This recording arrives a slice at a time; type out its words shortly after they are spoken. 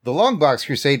The Longbox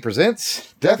Crusade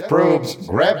presents Death Probe's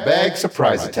Grab Bag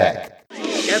Surprise Attack.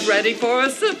 Get ready for a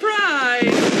surprise!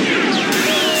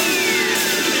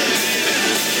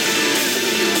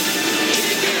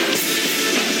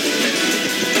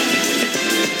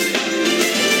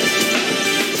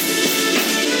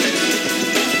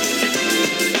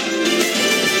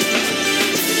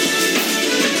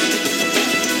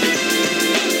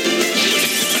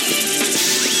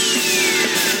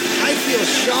 I feel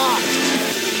shocked.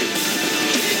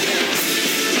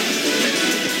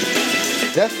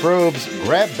 Death Probe's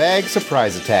Grab Bag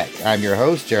Surprise Attack. I'm your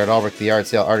host, Jared Albrecht, the art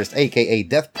sale artist, aka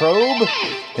Death Probe.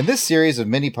 And this series of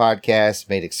mini podcasts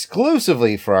made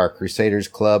exclusively for our Crusaders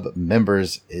Club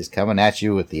members is coming at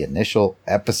you with the initial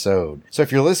episode. So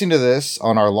if you're listening to this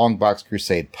on our Longbox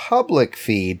Crusade public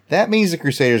feed, that means the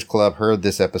Crusaders Club heard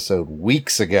this episode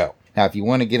weeks ago. Now, if you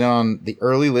want to get on the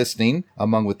early listening,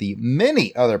 among with the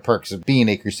many other perks of being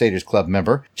a Crusaders Club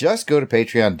member, just go to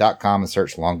patreon.com and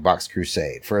search Longbox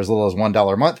Crusade. For as little as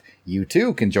 $1 a month, you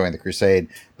too can join the crusade.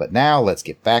 But now let's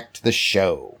get back to the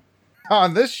show.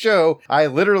 On this show, I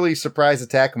literally surprise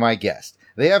attack my guest.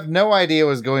 They have no idea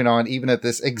what's going on even at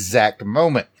this exact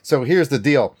moment. So here's the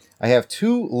deal. I have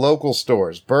two local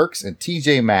stores, Burke's and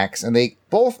TJ Maxx, and they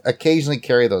both occasionally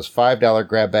carry those $5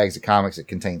 grab bags of comics that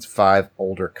contains 5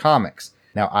 older comics.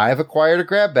 Now, I've acquired a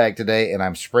grab bag today, and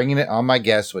I'm springing it on my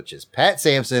guest, which is Pat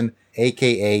Sampson,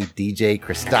 a.k.a. DJ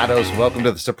Christados. Welcome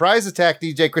to the surprise attack,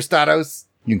 DJ Christados.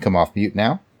 You can come off mute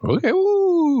now. Okay,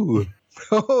 woo!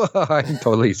 I'm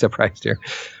totally surprised here.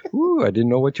 Ooh, I didn't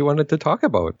know what you wanted to talk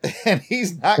about. And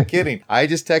he's not kidding. I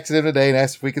just texted him today and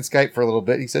asked if we could Skype for a little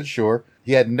bit. He said sure.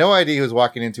 He had no idea he was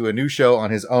walking into a new show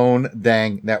on his own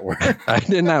dang network. I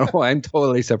did not know. I'm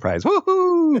totally surprised.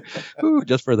 Woohoo! Ooh,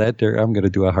 just for that, there, I'm going to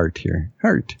do a heart here.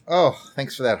 Heart. Oh,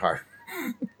 thanks for that heart.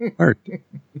 Heart.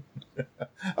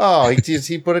 Oh,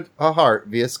 he put a heart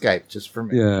via Skype just for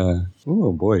me. Yeah.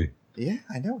 Oh, boy. Yeah,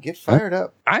 I know. Get fired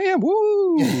up. I am.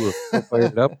 Woo!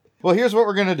 Fired up. Well, here's what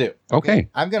we're going to do. Okay.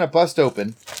 I'm going to bust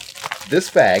open this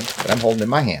bag that I'm holding in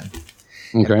my hand.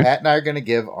 Okay. And Pat and I are going to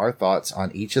give our thoughts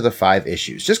on each of the 5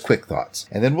 issues. Just quick thoughts.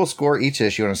 And then we'll score each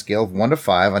issue on a scale of 1 to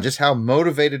 5 on just how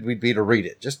motivated we'd be to read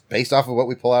it, just based off of what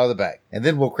we pull out of the bag. And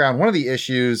then we'll crown one of the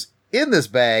issues in this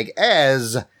bag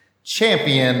as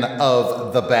champion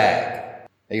of the bag.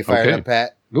 Are you fired up,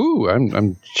 Pat? Ooh,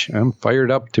 I'm fired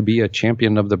up to be a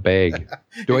champion of the bag.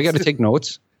 Do I got to take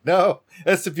notes? No,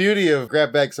 that's the beauty of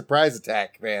Grab Bag Surprise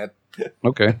Attack, man.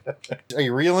 Okay. Are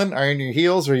you reeling? Are you on your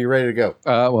heels? Or are you ready to go?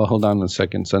 Well, hold on a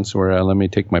second. Since let me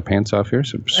take my pants off here.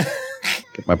 So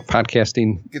get my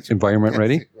podcasting environment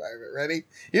ready. Ready?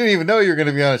 You didn't even know you were going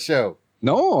to be on a show.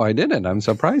 No, I didn't. I'm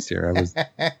surprised here. I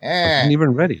wasn't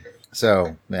even ready.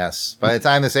 So, yes, by the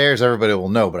time this airs, everybody will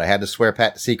know, but I had to swear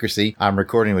Pat to secrecy. I'm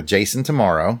recording with Jason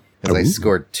tomorrow, because I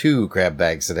scored 2 grab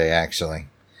bags today, actually.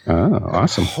 Oh,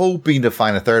 awesome. I'm hoping to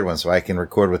find a third one so I can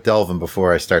record with Delvin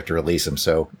before I start to release them,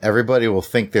 so everybody will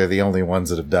think they're the only ones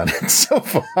that have done it so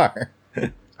far.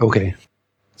 Okay.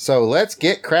 So, let's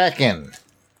get cracking.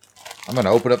 I'm going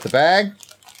to open up the bag.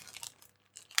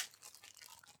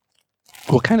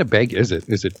 What kind of bag is it?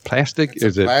 Is it plastic?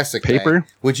 Is it plastic paper? bag.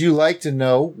 Would you like to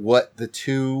know what the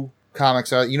 2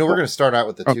 comics are? You know, we're going to start out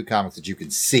with the 2 comics that you can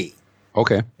see.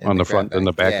 Okay. On the front and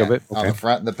the back of it? Okay. On the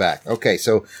front and the back. Okay,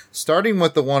 so starting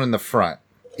with the one in the front,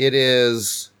 it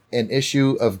is an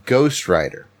issue of Ghost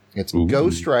Rider. It's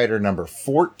Ghost Rider number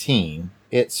 14.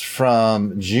 It's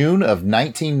from June of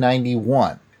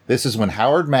 1991. This is when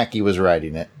Howard Mackie was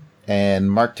writing it,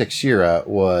 and Mark Teixeira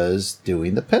was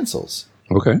doing the pencils.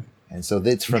 Okay. And so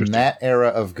it's from that era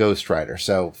of Ghost Rider.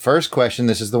 So first question,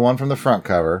 this is the one from the front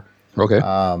cover. Okay.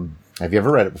 Have you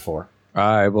ever read it before?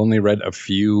 I've only read a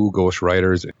few Ghost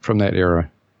Riders from that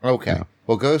era. Okay. Yeah.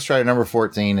 Well, Ghost Rider number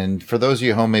 14, and for those of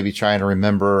you at home maybe trying to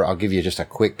remember, I'll give you just a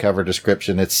quick cover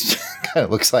description. It's kind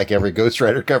of looks like every Ghost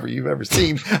Rider cover you've ever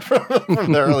seen from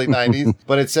the early 90s.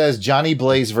 But it says Johnny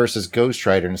Blaze versus Ghost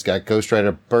Rider, and it's got Ghost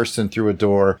Rider bursting through a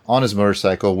door on his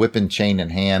motorcycle, whipping chain in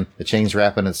hand. The chain's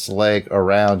wrapping its leg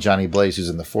around Johnny Blaze, who's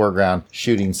in the foreground,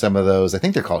 shooting some of those, I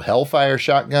think they're called Hellfire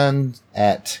shotguns,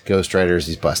 at Ghost Rider as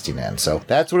he's busting in. So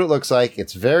that's what it looks like.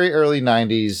 It's very early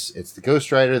 90s. It's the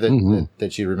Ghost Rider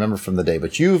that you remember from the day.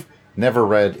 But you've never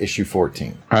read issue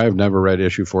 14. I've never read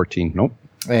issue 14. Nope.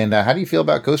 And how do you feel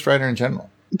about Ghost Rider in general?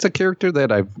 It's a character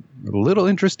that I've a little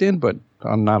interest in, but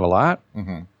not a lot.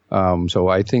 Mm-hmm. So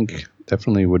I think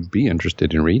definitely would be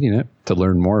interested in reading it to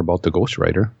learn more about the Ghost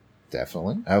Rider.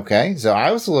 Definitely. Okay. So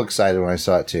I was a little excited when I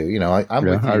saw it too. I'm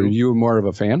with you. Are you more of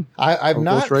a fan? I'm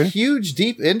not huge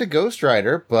deep into Ghost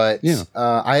Rider, but it's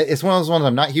one of those ones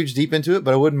I'm not huge deep into it,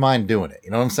 but I wouldn't mind doing it.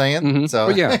 You know what I'm saying? Mm-hmm.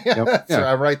 So so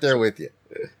I'm right there with you.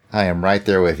 I am right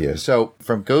there with you. So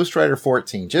from Ghost Rider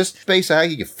 14, just based on how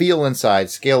you feel inside,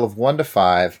 scale of 1 to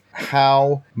 5,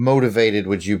 how motivated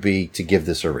would you be to give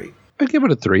this a read? I'd give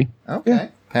it a 3. Okay. Yeah.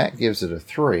 Pat gives it a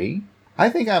 3. I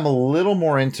think I'm a little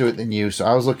more into it than you, so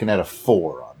I was looking at a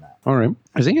 4 on that. All right.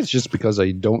 I think it's just because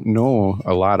I don't know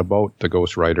a lot about the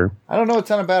Ghost Rider. I don't know a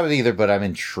ton about it either, but I'm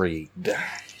intrigued.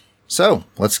 So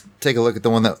let's take a look at the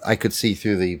one that I could see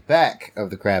through the back of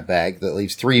the grab bag that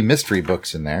leaves 3 mystery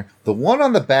books in there. The one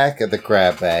on the back of the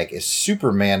grab bag is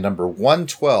Superman number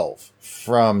 112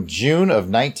 from June of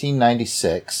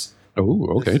 1996.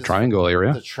 Oh, okay. Triangle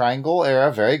era. The Triangle era.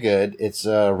 Very good. It's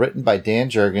written by Dan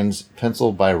Jurgens,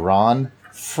 penciled by Ron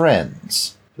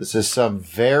Frenz. This is some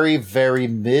very, very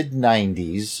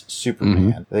mid-90s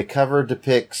Superman. Mm-hmm. The cover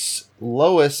depicts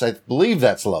Lois. I believe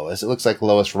that's Lois. It looks like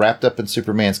Lois wrapped up in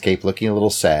Superman's cape, looking a little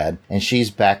sad. And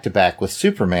she's back-to-back with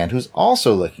Superman, who's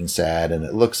also looking sad. And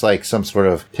it looks like some sort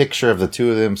of picture of the two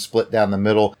of them split down the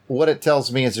middle. What it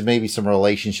tells me is there may be some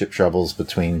relationship troubles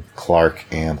between Clark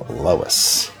and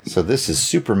Lois. So this is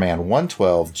Superman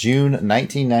 112, June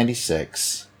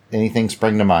 1996. Anything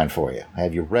spring to mind for you?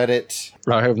 Have you read it?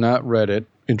 I have not read it.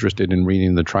 Interested in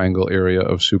reading the Triangle area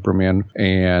of Superman,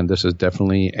 and this is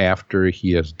definitely after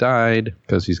he has died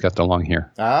because he's got the long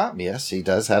hair. Yes, he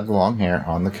does have the long hair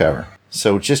on the cover.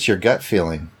 So just your gut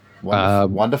feeling,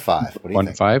 1 to 5. What do you 1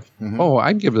 think? to 5? Mm-hmm. Oh,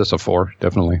 I'd give this a 4,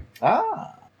 definitely.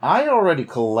 I already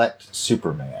collect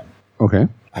Superman. Okay.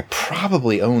 I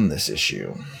probably own this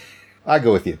issue. I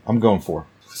go with you. I'm going 4.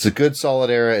 It's a good, solid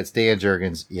era. It's Dan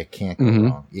Jurgens. You can't go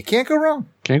wrong. You can't go wrong.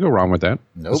 Can't go wrong with that.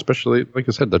 Nope. Especially, like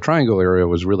I said, the Triangle area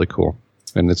was really cool.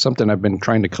 And it's something I've been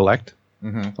trying to collect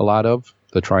a lot of,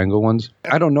 the Triangle ones.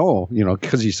 I don't know,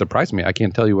 because you surprised me. I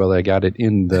can't tell you whether I got it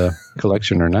in the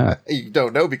collection or not. You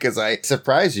don't know because I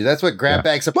surprised you. That's what Grab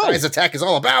Bag Surprise Attack is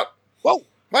all about. Whoa.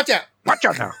 Watch out. Watch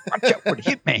out now. Watch out for the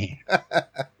Hitman.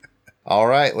 All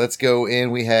right, let's go in.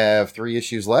 We have 3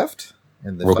 issues left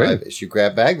in the 5-issue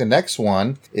grab bag. The next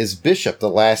one is Bishop, the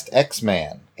Last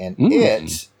X-Man, and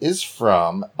it is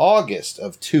from August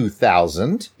of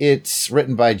 2000. It's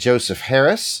written by Joseph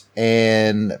Harris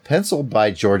and penciled by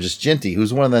Georges Jeanty,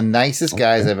 who's one of the nicest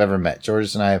guys I've ever met.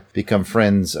 Georges and I have become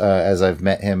friends as I've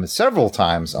met him several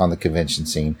times on the convention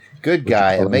scene. Good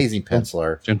guy, amazing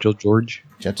penciler. Gentle George.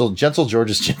 Gentle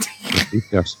Georges Jeanty.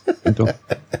 Yes. Gentle.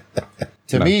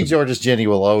 To me, Georges Jeanty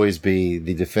will always be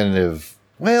the definitive.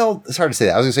 Well, it's hard to say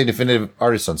that. I was going to say definitive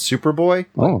artist on Superboy.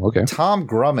 Oh, okay. Tom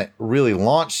Grummett really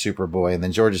launched Superboy, and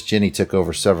then Georges Jeanty took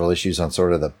over several issues on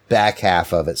sort of the back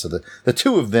half of it. So the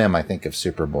two of them, I think, of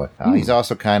Superboy. He's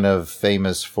also kind of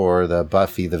famous for the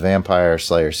Buffy the Vampire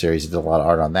Slayer series. He did a lot of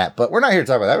art on that. But we're not here to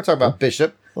talk about that. We're talking about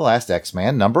Bishop, the Last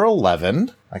X-Man, number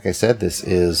 11. Like I said, this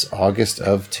is August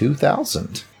of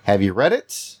 2000. Have you read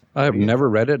it? I've never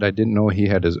read it. I didn't know he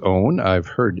had his own. I've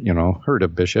heard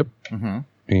of Bishop. Mm-hmm.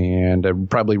 And I've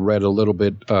probably read a little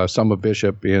bit, some of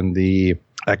Bishop in the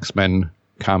X-Men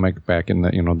comic back in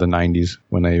the, the 90s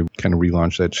when they kind of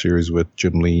relaunched that series with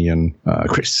Jim Lee and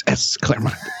Chris S.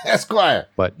 Claremont. Esquire.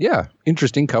 But yeah,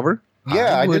 interesting cover.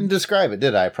 Yeah, I didn't describe it,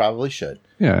 did I? Probably should.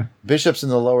 Yeah. Bishop's in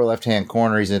the lower left-hand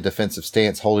corner. He's in a defensive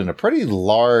stance holding a pretty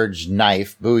large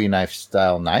knife, Bowie knife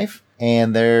style knife.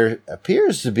 And there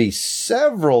appears to be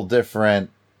several different,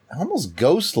 almost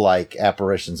ghost-like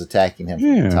apparitions attacking him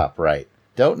from the top right.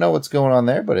 Don't know what's going on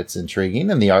there, but it's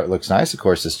intriguing, and the art looks nice. Of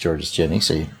course, it's Georges Jeanty,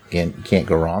 so you can't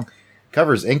go wrong.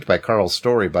 Cover's inked by Carl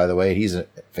Story, by the way. He's a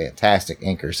fantastic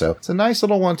inker, so it's a nice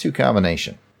little 1-2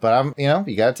 combination. But you got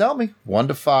to tell me, 1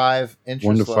 to 5 interest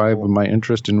 1 to 5 level. of my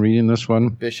interest in reading this one.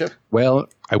 Bishop? Well,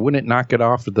 I wouldn't knock it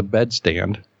off of the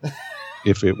bedstand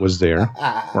if it was there,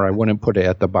 or I wouldn't put it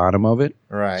at the bottom of it.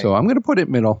 Right. So I'm going to put it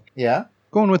middle. Yeah?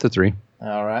 Going with a 3.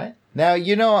 All right. Now,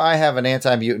 I have an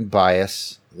anti-mutant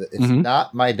bias. It's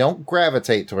not I don't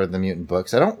gravitate toward the mutant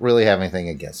books. I don't really have anything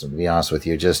against them, to be honest with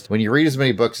you. Just when you read as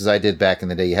many books as I did back in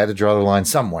the day, you had to draw the line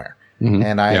somewhere. Mm-hmm.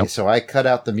 And so I cut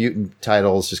out the mutant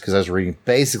titles just because I was reading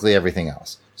basically everything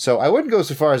else. So I wouldn't go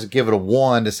so far as to give it a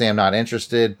 1 to say I'm not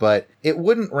interested, but it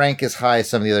wouldn't rank as high as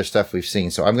some of the other stuff we've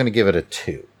seen. So I'm going to give it a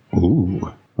 2.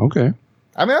 Ooh, okay.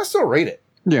 I mean, I'll still read it.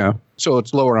 Yeah. So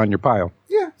it's lower on your pile.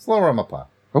 Yeah, it's lower on my pile.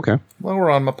 Okay.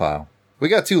 Lower on my pile. We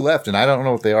got 2 left, and I don't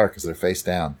know what they are because they're face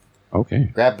down.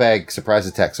 Okay. Grab Bag Surprise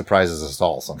Attack surprises us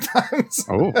all sometimes.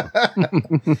 Oh.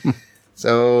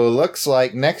 So, looks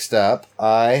like next up,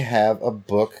 I have a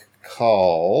book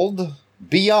called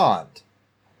Beyond.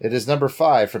 It is number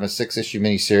 5 from a 6-issue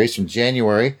miniseries from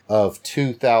January of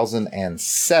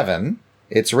 2007.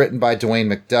 It's written by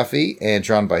Dwayne McDuffie and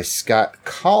drawn by Scott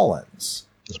Collins.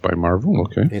 It's by Marvel,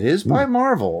 okay. It is by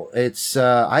Marvel. It's,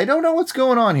 I don't know what's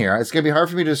going on here. It's going to be hard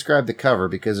for me to describe the cover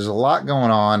because there's a lot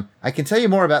going on. I can tell you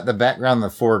more about the background than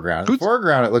the foreground. In the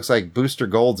foreground, it looks like Booster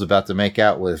Gold's about to make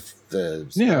out with the...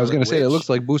 Yeah, I was going to say, it looks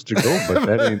like Booster Gold, but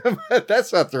that ain't...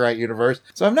 That's not the right universe.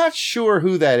 So I'm not sure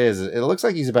who that is. It looks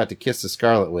like he's about to kiss the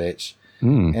Scarlet Witch.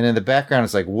 And in the background,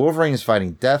 it's like Wolverine is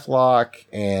fighting Deathlock,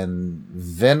 and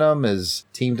Venom is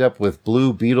teamed up with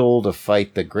Blue Beetle to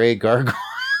fight the Grey Gargoyle.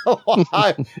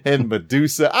 And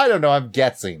Medusa. I don't know. I'm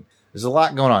guessing. There's a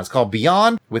lot going on. It's called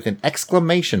Beyond with an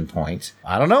exclamation point.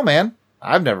 I don't know, man.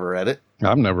 I've never read it.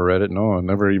 I've never read it. No, I've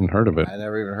never even heard of it. I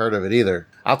never even heard of it either.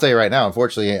 I'll tell you right now,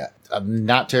 unfortunately, I'm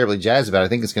not terribly jazzed about it. I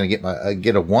think it's going to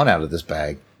get a 1 out of this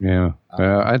bag. Yeah.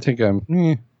 I think I'm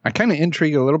kind of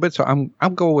intrigued a little bit, so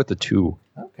I'll go with the 2.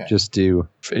 Okay. Just to,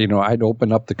 I'd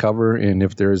open up the cover, and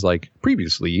if there's like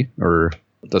previously or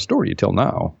the story till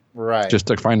now. Right. Just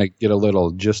to get a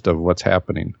little gist of what's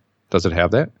happening. Does it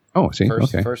have that? Oh, see,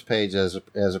 okay. First page as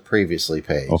a previously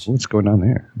page. Oh, what's going on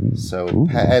there? So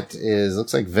Pat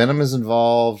looks like Venom is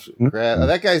involved.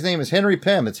 That guy's name is Henry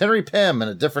Pym. It's Henry Pym in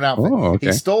a different outfit. Oh, okay.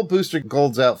 He stole Booster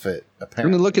Gold's outfit,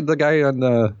 apparently. Look at the guy on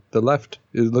the left.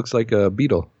 It looks like a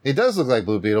beetle. He does look like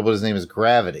Blue Beetle, but his name is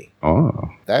Gravity. Oh,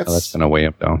 that's been a way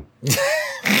up down.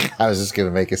 I was just going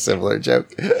to make a similar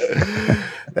joke.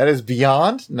 That is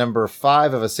Beyond, number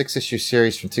 5 of a 6-issue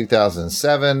series from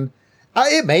 2007.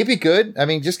 It may be good. I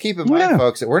mean, just keep in mind,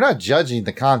 folks, that we're not judging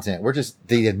the content. We're just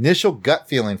the initial gut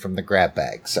feeling from the grab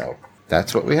bag. So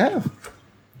that's what we have.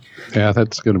 Yeah,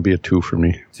 that's going to be a 2 for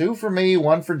me. 2 for me,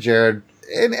 1 for Jared.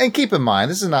 And keep in mind,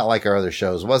 this is not like our other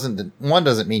shows. 1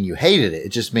 doesn't mean you hated it. It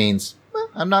just means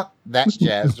I'm not that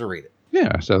jazzed to read it.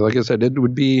 Yeah, so like I said, it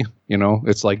would be,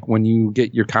 it's like when you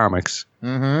get your comics.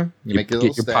 Mm-hmm. You make your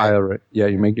little stack. Pile, yeah,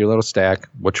 you make your little stack.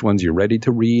 Which ones you're ready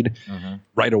to read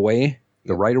right away.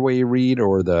 The right away you read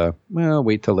or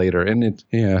wait till later. And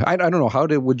I don't know. How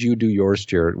would you do yours,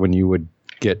 Jared, when you would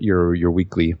get your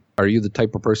weekly? Are you the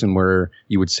type of person where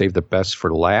you would save the best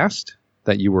for last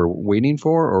that you were waiting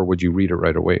for, or would you read it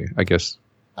right away, I guess?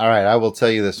 All right. I will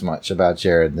tell you this much about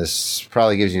Jared. This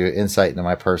probably gives you insight into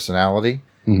my personality.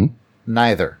 Mm-hmm.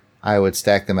 Neither. I would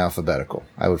stack them alphabetical.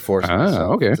 I would force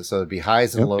myself. Okay. So it'd be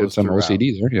highs and lows. Get some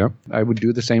OCD there. Yeah. I would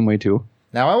do the same way too.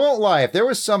 Now, I won't lie. If there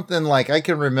was something like, I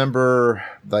can remember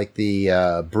like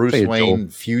the Bruce Wayne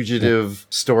fugitive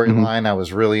storyline. I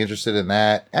was really interested in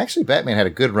that. Actually, Batman had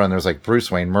a good run. There was like Bruce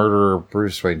Wayne murderer,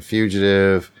 Bruce Wayne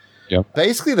fugitive. Yep.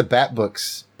 Basically, the Bat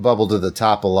books bubbled to the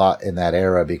top a lot in that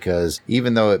era because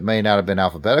even though it may not have been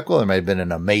alphabetical, there may have been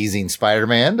an amazing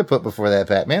Spider-Man to put before that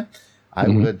Batman.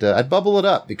 I'd bubble it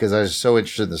up because I was so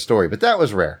interested in the story, but that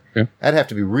was rare. Yeah. I'd have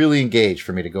to be really engaged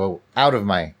for me to go out of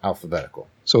my alphabetical.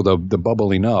 So the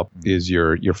bubbling up is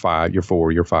your 5, your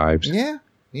 4, your 5s. Yeah.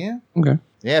 Yeah. Okay.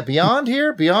 Yeah.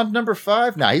 Beyond number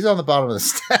 5. Nah, he's on the bottom of the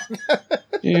stack.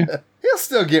 Yeah. He'll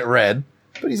still get read,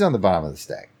 but he's on the bottom of the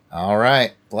stack. All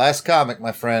right. Last comic,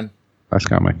 my friend. Last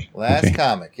comic.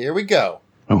 Comic. Here we go.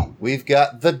 Oh. We've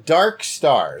got The Dark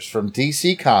Stars from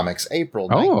DC Comics, April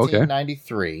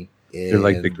 1993. They're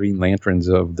like the Green Lanterns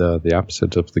of the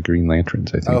opposite of the Green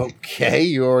Lanterns, I think. Okay,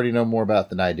 you already know more about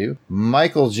than I do.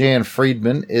 Michael Jan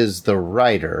Friedman is the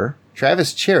writer.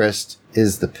 Travis Charest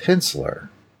is the penciler.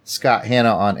 Scott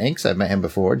Hanna on inks. I've met him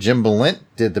before. Jim Balint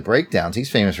did the breakdowns. He's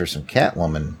famous for some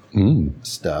Catwoman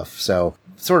stuff. So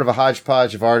sort of a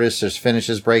hodgepodge of artists. There's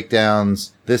finishes,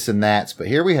 breakdowns, this and that. But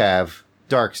here we have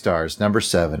Dark Stars, number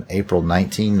 7, April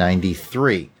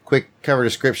 1993. Quick cover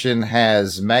description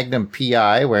has Magnum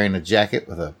P.I. wearing a jacket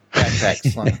with a backpack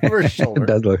slung over his shoulder. It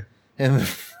does look. In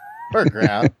the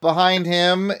foreground. Behind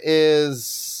him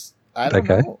is, I don't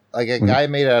know, like a guy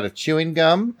made out of chewing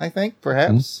gum, I think,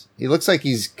 perhaps. He looks like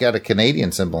he's got a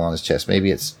Canadian symbol on his chest.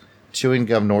 Maybe it's Chewing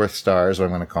Gum North Star is what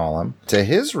I'm going to call him. To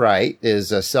his right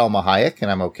is Selma Hayek,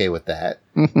 and I'm okay with that.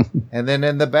 And then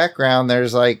in the background,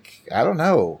 there's like, I don't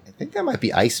know, I think that might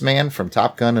be Iceman from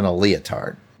Top Gun in a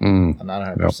leotard. I'm not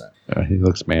 100%. Nope. He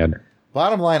looks mad.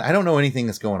 Bottom line, I don't know anything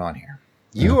that's going on here.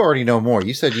 You already know more.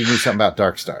 You said you knew something about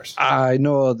Dark Stars. I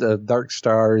know the Dark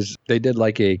Stars. They did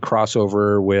like a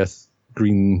crossover with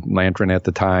Green Lantern at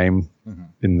the time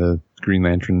in the Green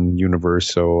Lantern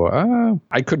universe. So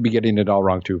I could be getting it all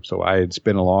wrong too. So it's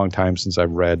been a long time since I've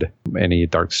read any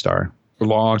Dark Star. A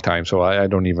long time. So I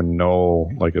don't even know.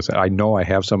 Like I said, I know I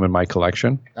have some in my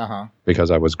collection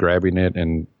because I was grabbing it,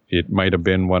 and it might have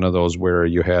been one of those where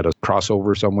you had a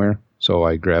crossover somewhere. So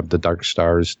I grabbed the Dark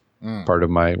Stars part of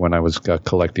when I was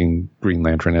collecting Green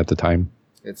Lantern at the time.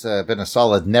 It's been a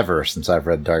solid never since I've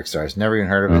read Dark Stars. Never even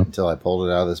heard of it until I pulled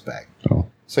it out of this bag. Oh.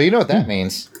 So you know what that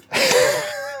means.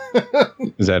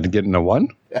 Is that getting a 1?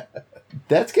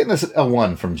 That's getting us a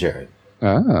 1 from Jared.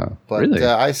 Ah, But really?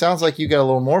 it sounds like you got a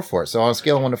little more for it. So on a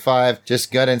scale of 1 to 5,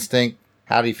 just gut instinct,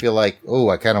 how do you feel like, oh,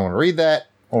 I kind of want to read that?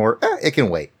 Or it can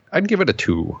wait. I'd give it a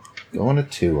 2. Going to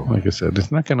 2. Like I said,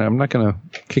 I'm not gonna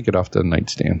kick it off the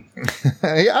nightstand.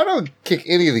 I don't kick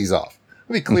any of these off.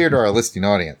 Let me clear to our listening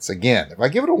audience. Again, if I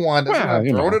give it a 1, doesn't mean I'm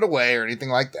throwing it away or anything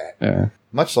like that. Yeah.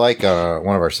 Much like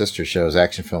one of our sister shows,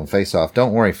 Action Film Face Off,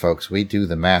 don't worry, folks. We do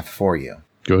the math for you.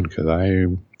 Good, because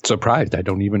I'm surprised. I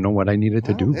don't even know what I needed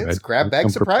to do. It's Grab Bag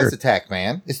Surprise Attack,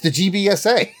 man. It's the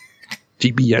GBSA.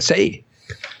 GBSA.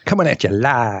 Coming at you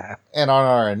live. And on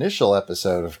our initial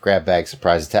episode of Grab Bag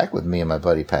Surprise Attack with me and my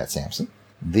buddy Pat Sampson,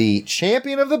 the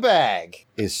champion of the bag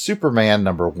is Superman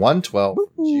number 112,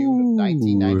 June of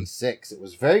 1996. It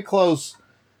was very close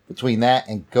between that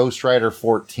and Ghost Rider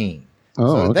 14. Oh,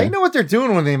 so okay. they know what they're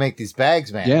doing when they make these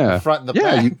bags, man. Yeah. The front and the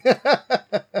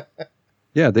back.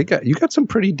 Yeah, you got some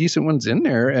pretty decent ones in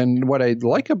there, and what I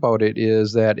like about it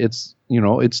is that it's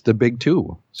the big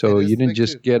 2, so you didn't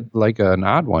just get like an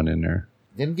odd one in there.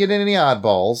 Didn't get any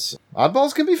oddballs.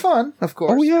 Oddballs can be fun, of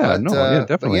course. Oh yeah,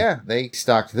 definitely. But yeah, they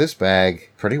stocked this bag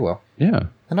pretty well. Yeah,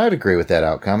 and I'd agree with that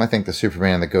outcome. I think the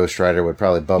Superman and the Ghost Rider would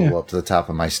probably bubble up to the top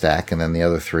of my stack, and then the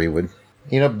other 3 would.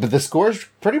 But the scores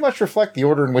pretty much reflect the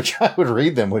order in which I would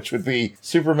read them, which would be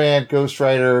Superman, Ghost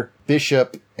Rider,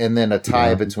 Bishop, and then a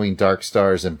tie between Dark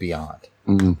Stars and Beyond.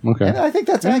 Okay. And I think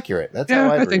that's accurate. That's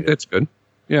how I think that's good.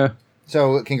 Yeah.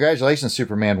 So congratulations,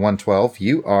 Superman 112.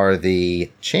 You are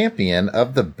the champion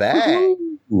of the bag.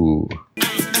 Ooh.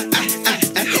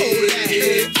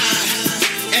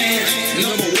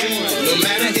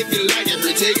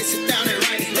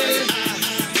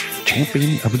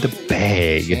 Champion of the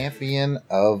bag. Champion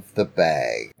of the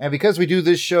bag. And because we do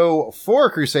this show for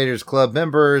Crusaders Club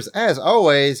members, as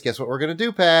always, guess what we're going to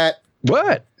do, Pat?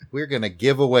 What? We're going to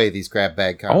give away these Grab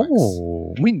Bag comics.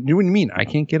 Oh, you mean I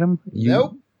can't get them?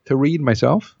 Nope. To read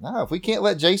myself? No, if we can't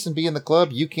let Jason be in the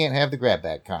club, you can't have the Grab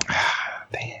Bag comics.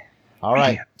 Damn. All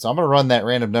right. So I'm going to run that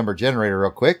random number generator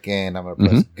real quick, and I'm going to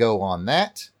press go on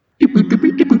that.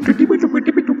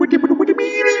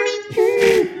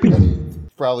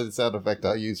 Probably the sound effect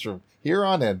I'll use from here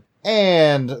on in.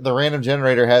 And the random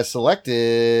generator has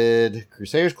selected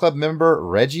Crusaders Club member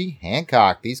Reggie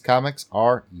Hancock. These comics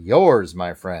are yours,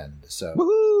 my friend. So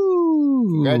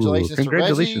Woo-hoo. Congratulations to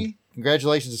Reggie.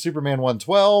 Congratulations to Superman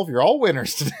 112. You're all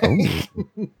winners today.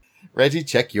 Oh. Reggie,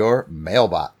 check your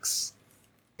mailbox.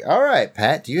 All right,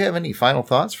 Pat, do you have any final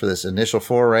thoughts for this initial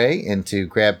foray into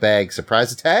Grab Bag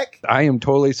Surprise Attack? I am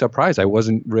totally surprised. I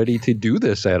wasn't ready to do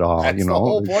this at all. That's the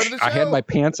whole point of the show. I had my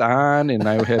pants on and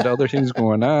I had other things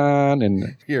going on,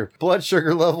 and your blood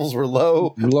sugar levels were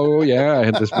low. Yeah. I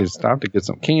had to stop to get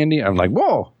some candy. I'm like,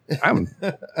 whoa! I'm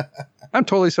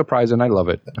totally surprised, and I love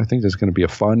it. I think this is going to be a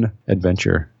fun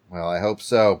adventure. Well, I hope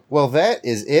so. Well, that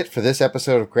is it for this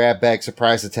episode of Grab Bag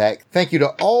Surprise Attack. Thank you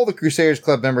to all the Crusaders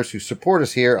Club members who support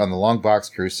us here on the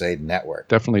Longbox Crusade Network.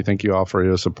 Definitely thank you all for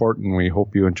your support, and we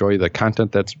hope you enjoy the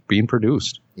content that's being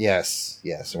produced. Yes,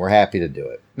 and we're happy to do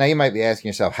it. Now, you might be asking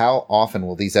yourself, how often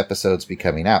will these episodes be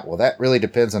coming out? Well, that really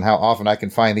depends on how often I can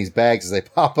find these bags as they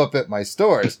pop up at my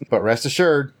stores. But rest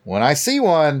assured, when I see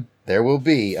one, there will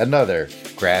be another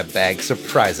Grab Bag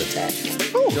Surprise Attack.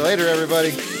 See you later,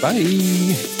 everybody. Bye.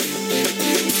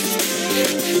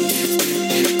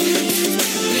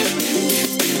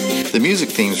 The music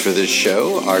themes for this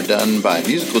show are done by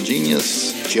musical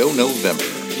genius Joe November.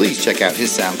 Please check out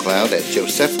his SoundCloud at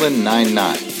Joseflin99.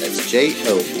 That's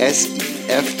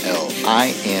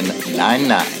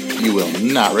JOSEFLIN99. You will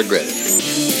not regret it.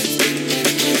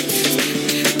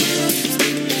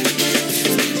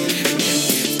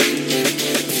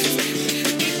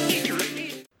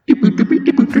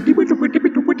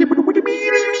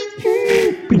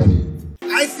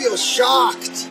 I feel shocked.